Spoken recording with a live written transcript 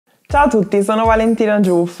Ciao a tutti, sono Valentina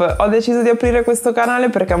Diouf. Ho deciso di aprire questo canale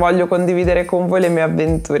perché voglio condividere con voi le mie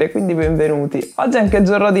avventure, quindi benvenuti. Oggi è anche il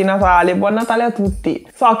giorno di Natale, buon Natale a tutti!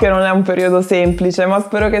 So che non è un periodo semplice, ma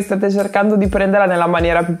spero che stiate cercando di prenderla nella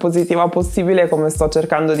maniera più positiva possibile, come sto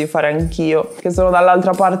cercando di fare anch'io, che sono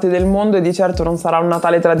dall'altra parte del mondo e di certo non sarà un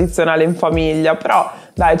Natale tradizionale in famiglia, però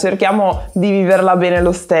dai, cerchiamo di viverla bene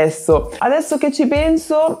lo stesso. Adesso che ci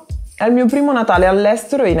penso, è il mio primo Natale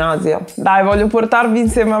all'estero e in Asia. Dai, voglio portarvi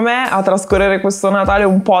insieme a me a trascorrere questo Natale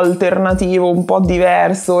un po' alternativo, un po'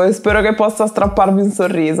 diverso e spero che possa strapparvi un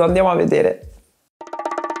sorriso. Andiamo a vedere.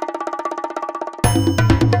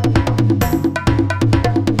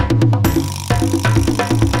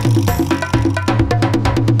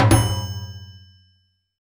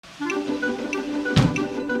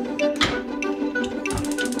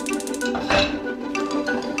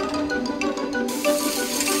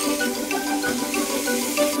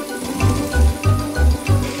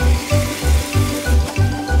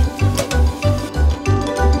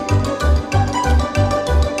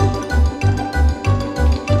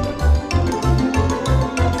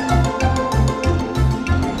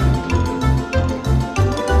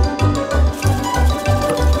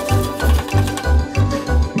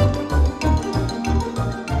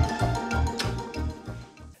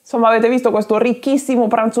 Insomma, avete visto questo ricchissimo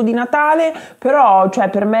pranzo di Natale, però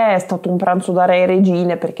per me è stato un pranzo da re e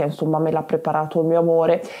regine perché insomma me l'ha preparato il mio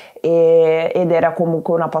amore ed era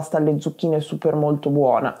comunque una pasta alle zucchine super molto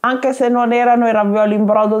buona. Anche se non erano i ravioli in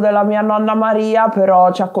brodo della mia nonna Maria,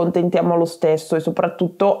 però ci accontentiamo lo stesso e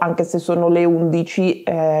soprattutto anche se sono le 11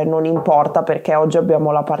 non importa perché oggi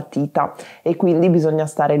abbiamo la partita e quindi bisogna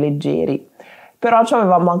stare leggeri. Però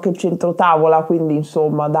avevamo anche il centro tavola, quindi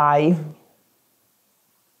insomma dai.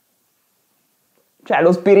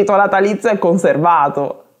 Lo spirito natalizio è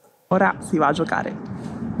conservato. Ora si va a giocare.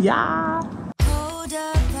 Yeah!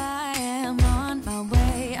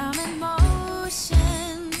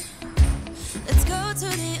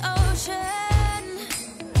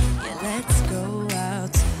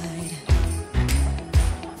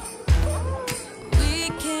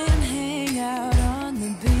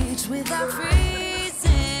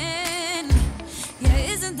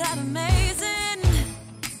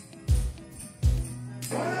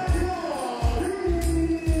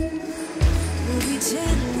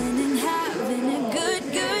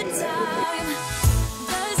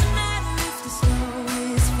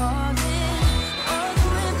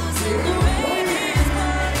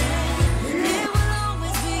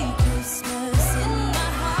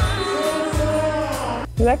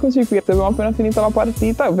 Ed eccoci qui, abbiamo appena finito la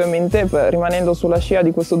partita e ovviamente rimanendo sulla scia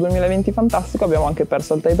di questo 2020 fantastico abbiamo anche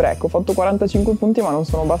perso il tie break. Ho fatto 45 punti ma non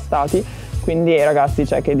sono bastati, quindi ragazzi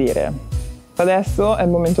c'è che dire. Adesso è il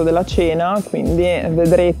momento della cena, quindi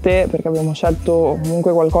vedrete, perché abbiamo scelto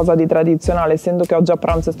comunque qualcosa di tradizionale, essendo che oggi a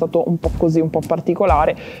pranzo è stato un po' così, un po'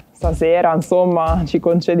 particolare. Stasera insomma ci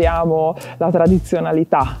concediamo la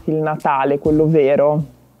tradizionalità, il Natale, quello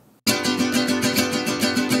vero.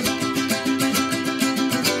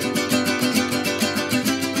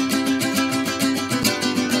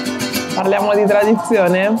 Parliamo di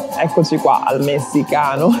tradizione? Eccoci qua, al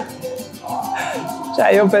messicano.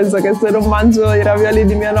 Io penso che se non mangio i ravioli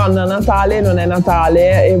di mia nonna a Natale non è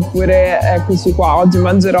Natale, eppure eccoci qua. Oggi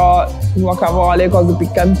mangerò guacamole, cose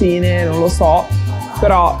piccantine, non lo so.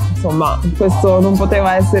 Però, insomma, questo non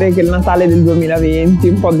poteva essere che il Natale del 2020,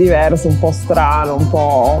 un po' diverso, un po' strano, un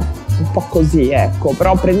po' così, ecco.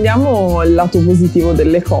 Però prendiamo il lato positivo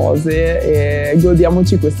delle cose e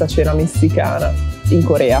godiamoci questa cena messicana. In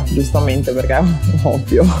Corea, giustamente, perché è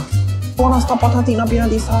ovvio. Buona sta patatina piena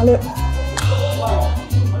di sale.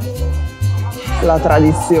 La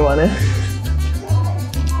tradizione.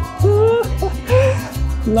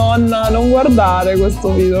 Nonna, non guardare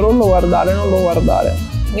questo video, non lo guardare, non lo guardare.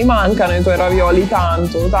 Mi mancano i tuoi ravioli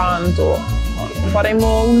tanto, tanto.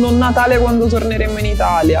 Faremo un non Natale quando torneremo in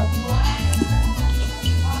Italia.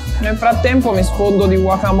 Nel frattempo mi sfondo di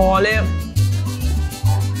guacamole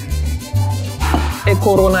e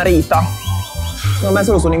coronarita. Secondo me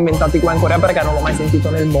se lo sono inventati qua in Corea perché non l'ho mai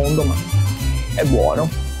sentito nel mondo, ma è buono.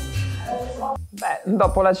 Beh,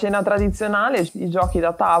 dopo la cena tradizionale, i giochi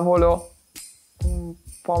da tavolo un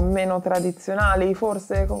po' meno tradizionali,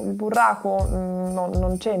 forse il burraco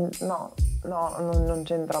non c'entra, non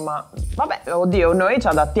c'entra, ma vabbè, oddio, noi ci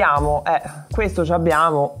adattiamo, questo ci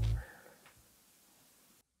abbiamo.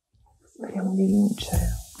 Speriamo di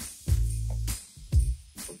vincere.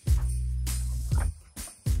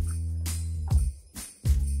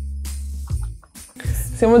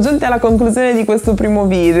 Siamo giunti alla conclusione di questo primo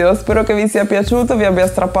video, spero che vi sia piaciuto, vi abbia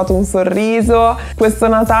strappato un sorriso. Questo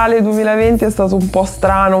Natale 2020 è stato un po'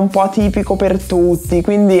 strano, un po' atipico per tutti,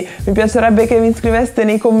 quindi mi piacerebbe che mi scriveste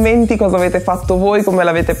nei commenti cosa avete fatto voi, come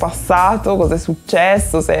l'avete passato, cosa è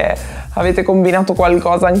successo, se avete combinato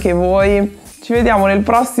qualcosa anche voi. Ci vediamo nel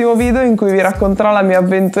prossimo video in cui vi racconterò la mia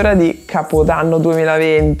avventura di Capodanno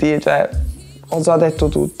 2020, cioè ho già detto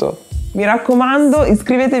tutto. Mi raccomando,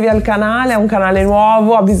 iscrivetevi al canale, è un canale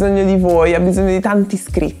nuovo, ha bisogno di voi, ha bisogno di tanti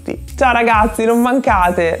iscritti. Ciao ragazzi, non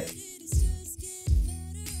mancate!